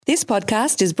This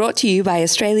podcast is brought to you by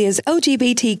Australia's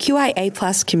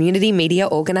LGBTQIA+ community media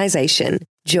organisation,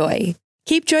 Joy.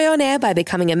 Keep Joy on air by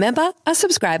becoming a member, a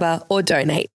subscriber, or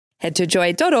donate. Head to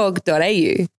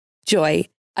joy.org.au. Joy,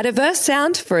 a diverse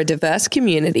sound for a diverse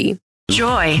community.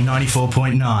 Joy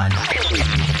 94.9.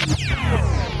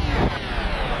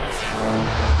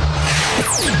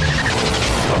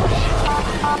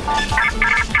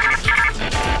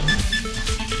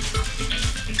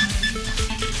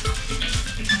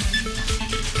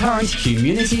 Current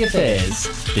community affairs.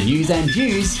 The news and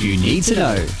views you need to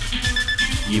know.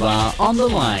 You are on the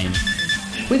line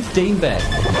with Dean Beck.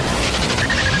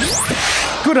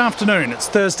 Good afternoon. It's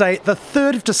Thursday, the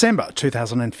 3rd of December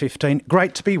 2015.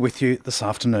 Great to be with you this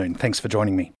afternoon. Thanks for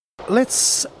joining me.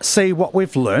 Let's see what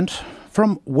we've learnt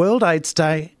from World AIDS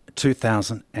Day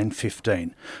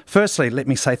 2015. Firstly, let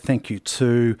me say thank you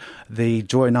to the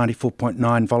Joy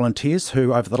 94.9 volunteers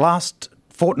who over the last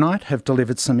fortnight have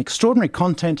delivered some extraordinary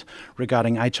content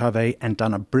regarding HIV and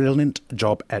done a brilliant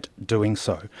job at doing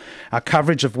so. Our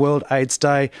coverage of World AIDS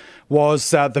Day was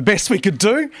the best we could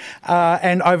do,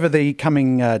 and over the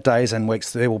coming days and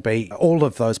weeks there will be all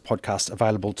of those podcasts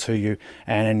available to you,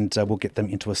 and we'll get them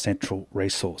into a central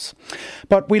resource.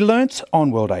 But we learnt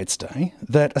on World AIDS Day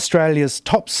that Australia's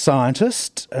top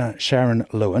scientist, Sharon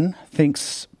Lewin,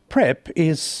 thinks PrEP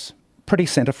is pretty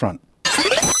centre front.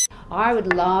 I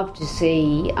would love to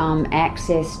see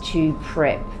access to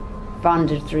PrEP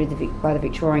funded by the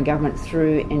Victorian Government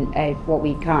through what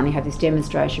we currently have, this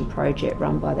demonstration project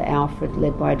run by the Alfred,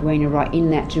 led by Edwina Wright, in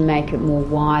that to make it more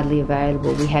widely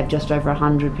available. We have just over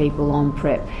 100 people on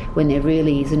PrEP when there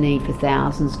really is a need for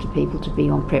thousands of people to be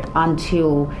on PrEP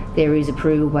until there is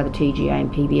approval by the TGA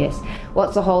and PBS.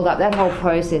 What's the hold up? That whole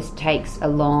process takes a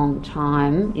long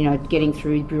time, getting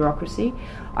through bureaucracy.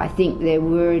 I think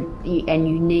and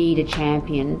you need a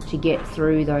champion to get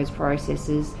through those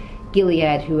processes.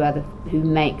 Gilead, who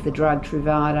make the drug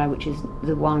Truvada, which is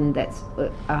the one that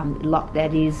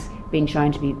is being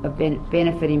shown to be a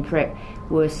benefit in PrEP,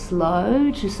 were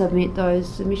slow to submit those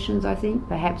submissions, I think.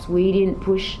 Perhaps we didn't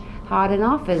push hard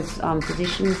enough as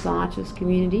physicians, scientists,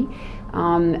 community.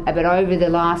 But over the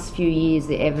last few years,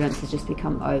 the evidence has just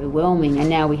become overwhelming, and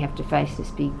now we have to face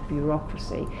this big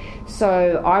bureaucracy.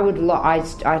 So I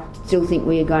still think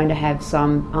we are going to have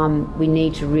some. We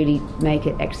need to really make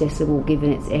it accessible,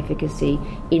 given its efficacy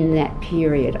in that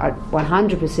period. I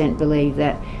 100% believe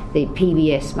that the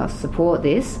PBS must support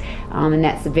this, and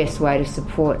that's the best way to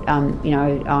support,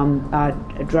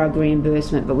 drug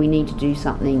reimbursement. But we need to do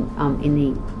something in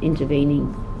the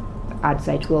intervening, I'd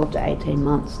say 12 to 18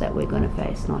 months that we're going to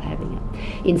face not having it.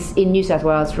 In New South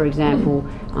Wales, for example,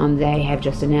 they have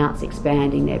just announced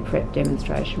expanding their PrEP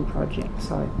demonstration project,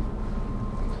 so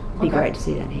it'd be great to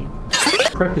see that here.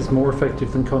 PrEP is more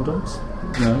effective than condoms.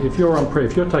 If you're on PrEP,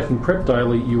 if you're taking PrEP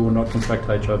daily, you will not contract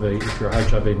HIV if you're a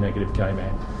HIV negative gay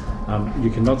man.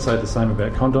 You cannot say the same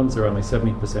about condoms. They're only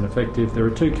 70% effective. There are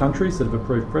 2 countries that have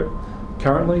approved PrEP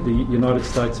currently, the United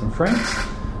States and France.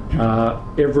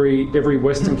 Every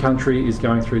Western country is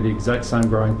going through the exact same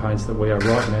growing pains that we are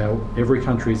right now. Every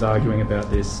country is arguing about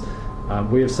this.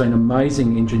 We have seen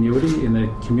amazing ingenuity in the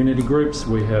community groups.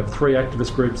 We have 3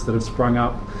 activist groups that have sprung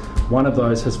up. One of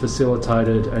those has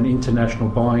facilitated an international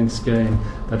buying scheme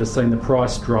that has seen the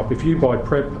price drop. If you buy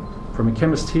PrEP from a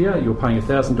chemist here, you're paying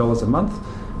 $1,000 a month.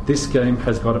 This scheme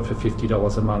has got it for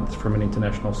 $50 a month from an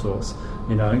international source.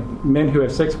 Men who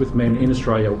have sex with men in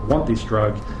Australia want this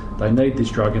drug. They need this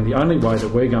drug, and the only way that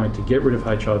we're going to get rid of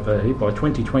HIV by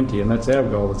 2020, and that's our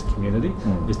goal as a community,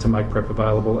 is to make PrEP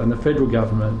available. And the federal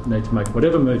government need to make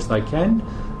whatever moves they can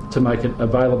to make it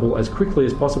available as quickly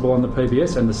as possible on the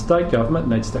PBS, and the state government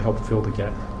needs to help fill the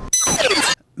gap.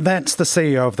 That's the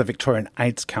CEO of the Victorian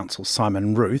AIDS Council,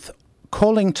 Simon Ruth,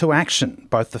 calling to action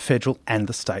both the federal and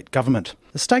the state government.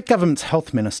 The state government's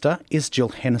health minister is Jill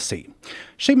Hennessy.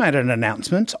 She made an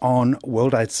announcement on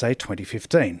World AIDS Day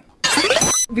 2015.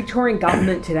 Victorian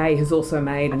government today has also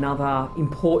made another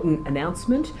important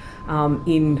announcement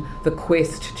in the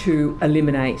quest to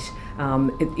eliminate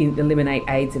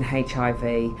AIDS and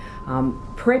HIV.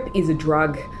 PrEP is a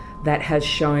drug that has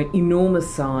shown enormous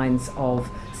signs of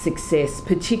success,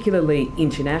 particularly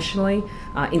internationally.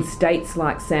 In states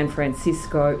like San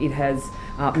Francisco, it has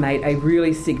made a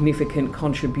really significant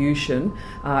contribution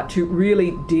to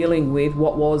really dealing with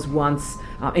what was once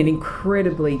an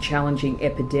incredibly challenging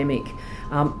epidemic.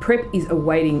 PrEP is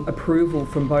awaiting approval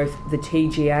from both the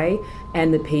TGA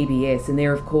and the PBS, and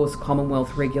they're of course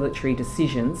Commonwealth regulatory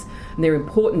decisions, and they're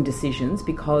important decisions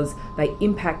because they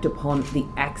impact upon the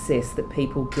access that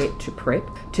people get to PrEP.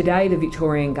 Today the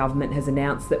Victorian Government has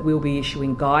announced that we'll be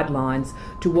issuing guidelines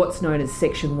to what's known as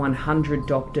Section 100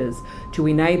 doctors to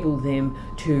enable them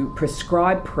to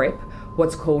prescribe PrEP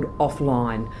what's called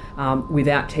offline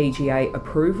without TGA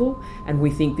approval, and we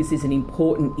think this is an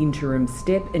important interim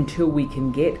step until we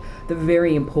can get the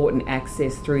very important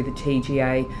access through the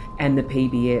TGA and the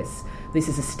PBS. This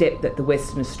is a step that the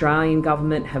Western Australian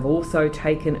Government have also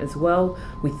taken as well.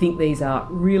 We think these are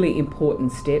really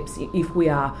important steps if we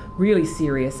are really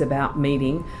serious about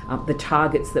meeting the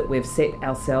targets that we've set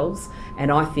ourselves, and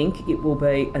I think it will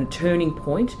be a turning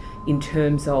point in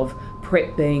terms of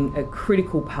PrEP being a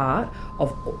critical part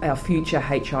of our future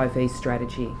HIV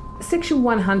strategy. Section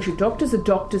 100 doctors are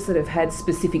doctors that have had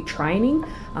specific training.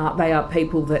 They are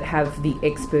people that have the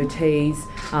expertise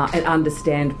and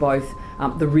understand both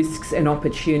the risks and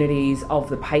opportunities of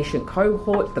the patient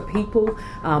cohort, the people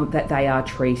that they are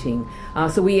treating.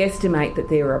 So we estimate that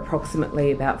there are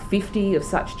approximately about 50 of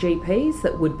such GPs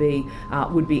that would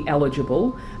be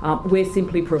eligible. We're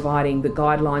simply providing the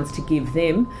guidelines to give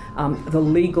them the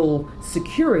legal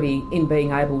security in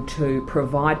being able to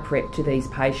provide PrEP to these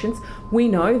patients. We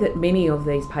know that many of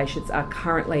these patients are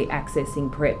currently accessing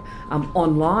PrEP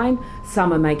online.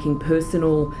 Some are making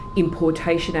personal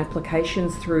importation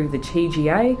applications through the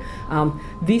TGA.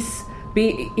 This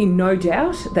be in no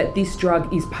doubt that this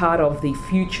drug is part of the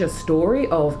future story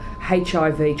of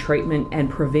HIV treatment and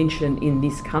prevention in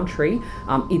this country.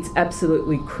 It's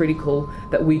absolutely critical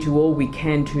that we do all we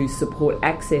can to support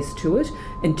access to it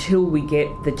until we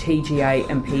get the TGA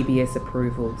and PBS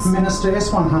approvals. Minister,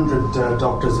 S100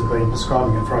 doctors have been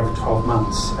prescribing it for over 12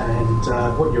 months,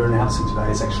 and what you're announcing today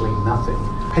is actually nothing.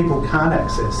 People can't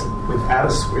access it without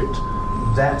a script.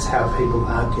 That's how people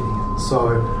are getting it.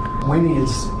 So when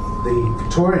is the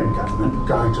Victorian Government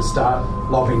going to start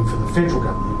lobbying for the federal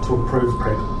government to approve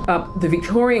PrEP? The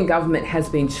Victorian Government has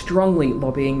been strongly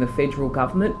lobbying the federal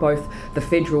government, both the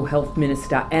Federal Health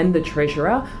Minister and the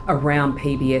Treasurer, around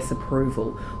PBS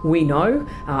approval. We know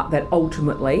that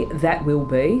ultimately that will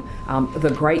be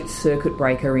the great circuit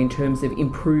breaker in terms of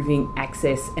improving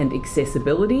access and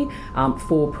accessibility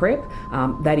for PrEP.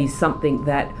 That is something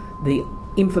that the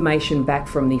information back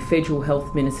from the Federal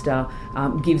Health Minister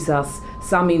gives us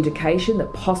some indication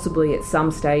that possibly at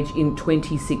some stage in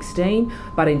 2016,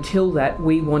 but until that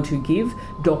we want to give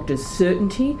doctors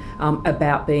certainty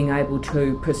about being able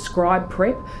to prescribe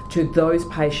PrEP to those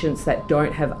patients that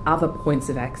don't have other points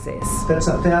of access. That's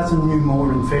 1,000 new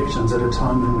more infections at a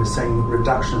time when we're seeing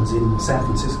reductions in San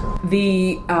Francisco.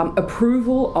 The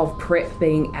approval of PrEP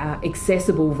being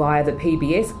accessible via the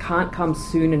PBS can't come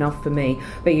soon enough for me,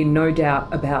 be in no doubt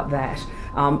about that.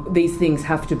 These things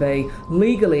have to be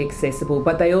legally accessible,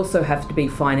 but they also have to be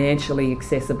financially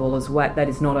accessible as well. That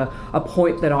is not a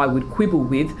point that I would quibble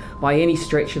with by any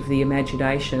stretch of the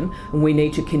imagination, and we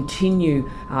need to continue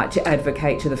to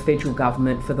advocate to the federal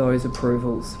government for those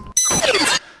approvals.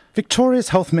 Victoria's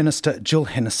Health Minister Jill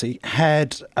Hennessy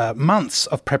had months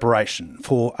of preparation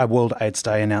for a World AIDS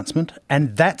Day announcement,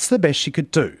 and that's the best she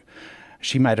could do.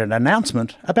 She made an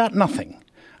announcement about nothing,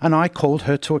 and I called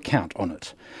her to account on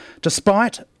it.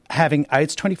 Despite having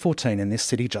AIDS 2014 in this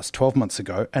city just 12 months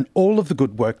ago and all of the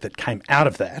good work that came out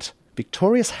of that,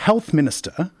 Victoria's Health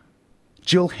Minister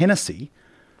Jill Hennessy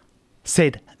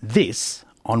said this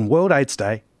on World AIDS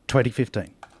Day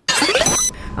 2015.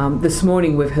 This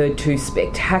morning we've heard two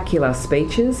spectacular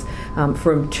speeches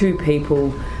from two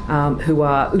people who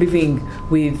are living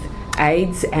with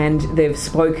AIDS, and they've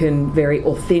spoken very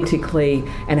authentically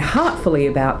and heartfully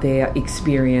about their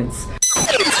experience.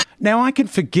 Now, I can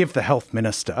forgive the Health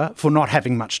Minister for not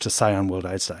having much to say on World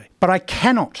AIDS Day, but I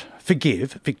cannot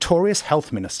forgive Victoria's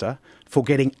Health Minister for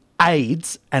getting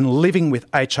AIDS and living with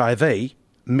HIV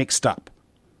mixed up.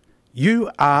 You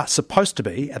are supposed to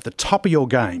be at the top of your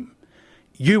game.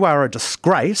 You are a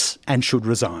disgrace and should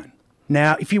resign.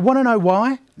 Now, if you want to know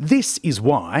why, this is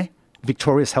why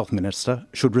Victoria's Health Minister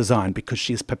should resign, because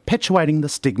she is perpetuating the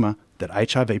stigma that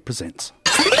HIV presents.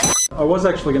 I was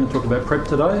actually going to talk about PrEP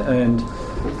today and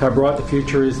how bright the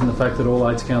future is, and the fact that all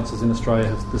AIDS councils in Australia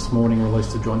have this morning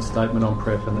released a joint statement on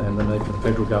PrEP and the need for the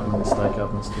federal government and state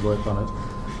governments to work on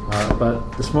it.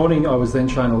 But this morning I was then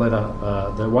shown a letter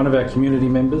that one of our community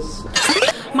members...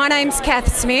 My name's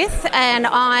Kath Smith and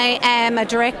I am a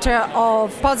director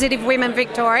of Positive Women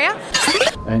Victoria.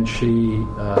 And she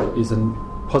is a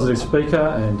positive speaker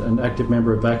and an active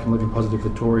member of VAC and Living Positive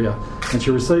Victoria, and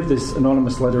she received this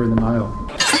anonymous letter in the mail.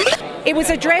 It was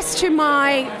addressed to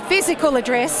my physical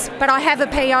address, but I have a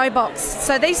PO box,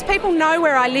 so these people know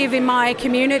where I live in my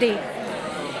community.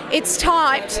 It's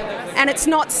typed and it's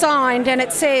not signed, and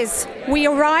it says, "We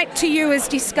write to you as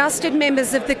disgusted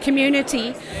members of the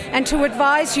community and to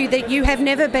advise you that you have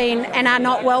never been and are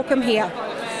not welcome here.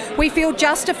 We feel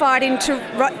justified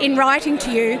in writing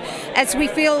to you as we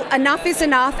feel enough is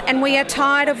enough, and we are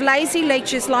tired of lazy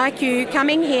leeches like you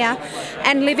coming here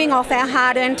and living off our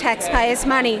hard-earned taxpayers'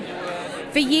 money.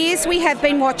 For years we have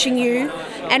been watching you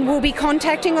and will be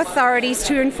contacting authorities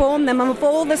to inform them of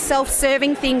all the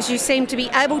self-serving things you seem to be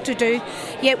able to do,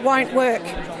 yet won't work.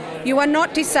 You are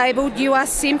not disabled, you are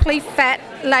simply fat,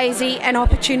 lazy and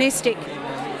opportunistic.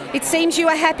 It seems you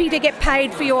are happy to get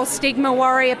paid for your stigma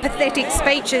warrior pathetic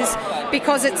speeches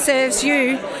because it serves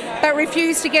you, but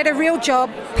refuse to get a real job,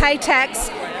 pay tax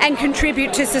and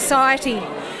contribute to society.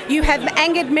 You have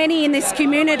angered many in this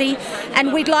community,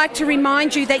 and we'd like to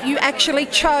remind you that you actually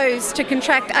chose to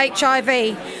contract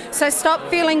HIV. So stop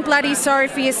feeling bloody sorry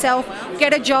for yourself,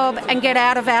 get a job and get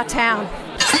out of our town."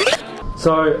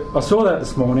 So I saw that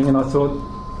this morning and I thought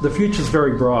the future's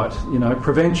very bright. You know,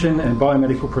 prevention and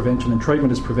biomedical prevention and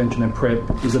treatment as prevention and PrEP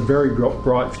is a very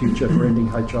bright future for ending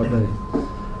HIV.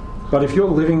 But if you're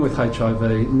living with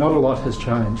HIV, not a lot has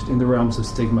changed in the realms of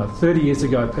stigma. 30 years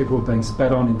ago, people were being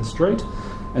spat on in the street,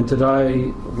 and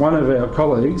today one of our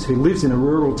colleagues who lives in a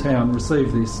rural town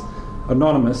received this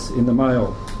anonymous in the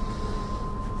mail.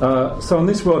 So on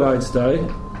this World AIDS Day,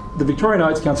 the Victorian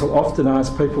AIDS Council often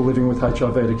asks people living with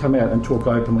HIV to come out and talk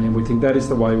openly, and we think that is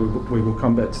the way we will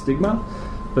combat stigma.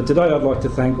 But today I'd like to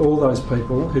thank all those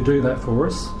people who do that for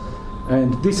us,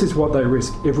 and this is what they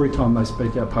risk every time they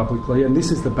speak out publicly, and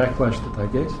this is the backlash that they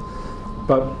get.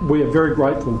 But we are very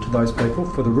grateful to those people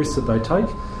for the risks that they take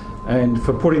and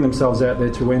for putting themselves out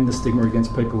there to end the stigma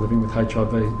against people living with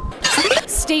HIV.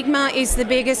 Stigma is the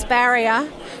biggest barrier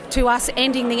to us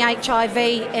ending the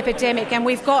HIV epidemic, and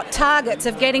we've got targets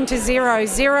of getting to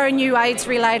zero new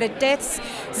AIDS-related deaths,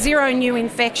 0 new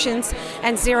infections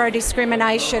and 0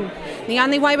 discrimination. The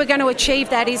only way we're going to achieve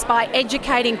that is by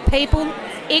educating people,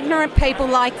 ignorant people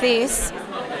like this,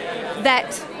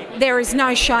 that there is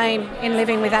no shame in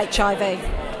living with HIV.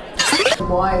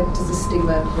 Why does the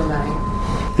stigma remain?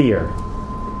 Fear.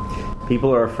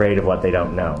 People are afraid of what they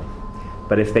don't know.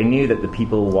 But if they knew that the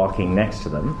people walking next to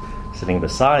them, sitting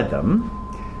beside them,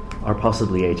 are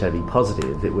possibly HIV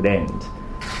positive, it would end.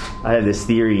 I have this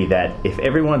theory that if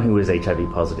everyone who is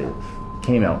HIV positive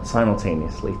came out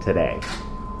simultaneously today,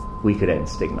 we could end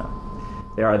stigma.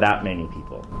 There are that many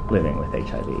people living with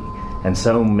HIV, and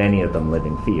so many of them live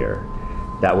in fear,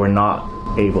 that we're not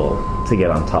able to get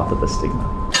on top of the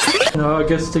stigma. I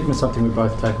guess stigma is something we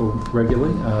both tackle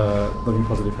regularly. Living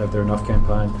Positive have their Enough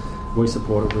campaign. We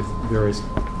support it with various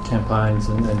campaigns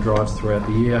and drives throughout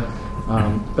the year.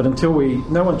 But until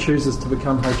no one chooses to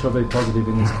become HIV positive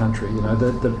in this country. You know,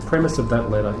 the premise of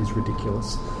that letter is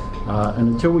ridiculous. And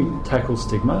until we tackle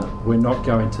stigma, we're not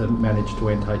going to manage to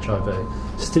end HIV.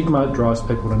 Stigma drives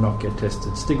people to not get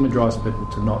tested. Stigma drives people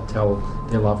to not tell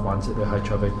their loved ones that they're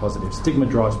HIV positive. Stigma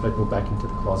drives people back into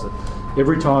the closet.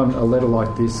 Every time a letter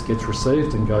like this gets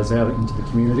received and goes out into the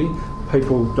community,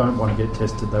 people don't want to get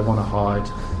tested. They want to hide.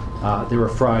 They're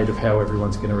afraid of how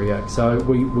everyone's going to react. So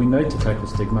we need to tackle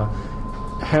stigma.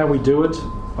 How we do it,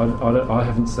 I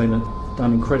haven't seen it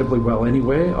done incredibly well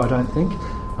anywhere, I don't think,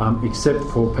 except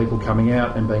for people coming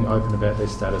out and being open about their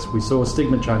status. We saw a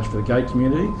stigma change for the gay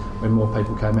community when more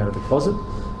people came out of the closet.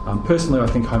 Personally, I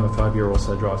think homophobia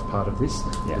also drives part of this.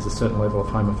 Yeah. There's a certain level of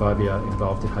homophobia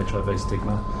involved in HIV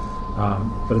stigma.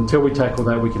 But until we tackle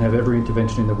that, we can have every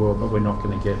intervention in the world, but we're not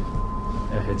going to get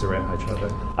our heads around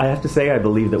HIV. I have to say I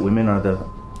believe that women are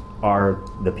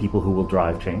the people who will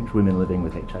drive change, women living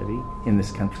with HIV in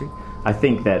this country. I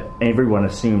think that everyone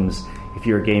assumes if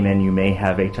you're a gay man you may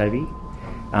have HIV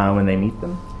when they meet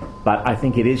them, but I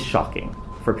think it is shocking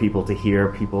for people to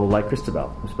hear people like Christabel,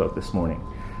 who spoke this morning,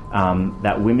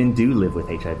 that women do live with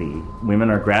HIV. Women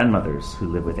are grandmothers who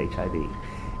live with HIV.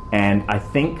 And I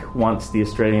think once the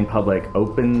Australian public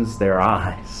opens their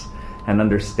eyes and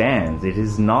understands it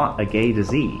is not a gay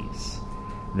disease,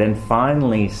 then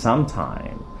finally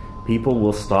sometime people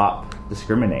will stop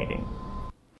discriminating.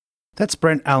 That's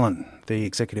Brent Allen, the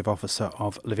Executive Officer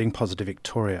of Living Positive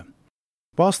Victoria.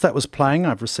 Whilst that was playing,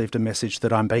 I've received a message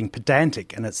that I'm being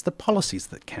pedantic and it's the policies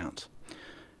that count.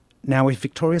 Now, if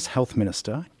Victoria's Health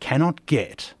Minister cannot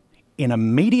get in a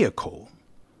media call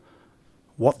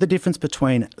what the difference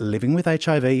between living with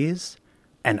HIV is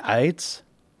and AIDS,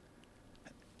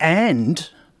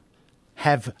 and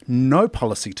have no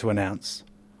policy to announce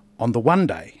on the one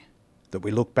day that we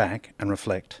look back and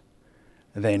reflect,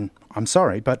 then I'm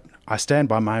sorry, but I stand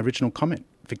by my original comment.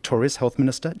 Victoria's Health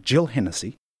Minister, Jill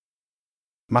Hennessy,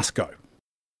 must go.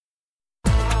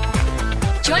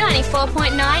 Joy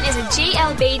 94.9 is a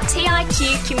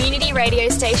GLBTIQ community radio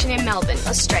station in Melbourne,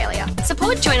 Australia.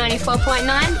 Support Joy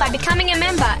 94.9 by becoming a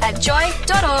member at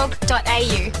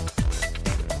joy.org.au.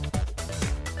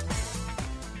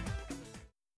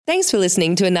 Thanks for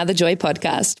listening to another Joy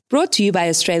podcast, brought to you by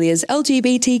Australia's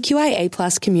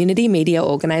LGBTQIA+ community media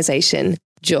organisation,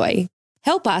 Joy.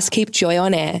 Help us keep Joy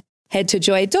on air. Head to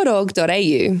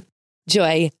joy.org.au.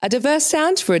 Joy, a diverse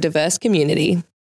sound for a diverse community.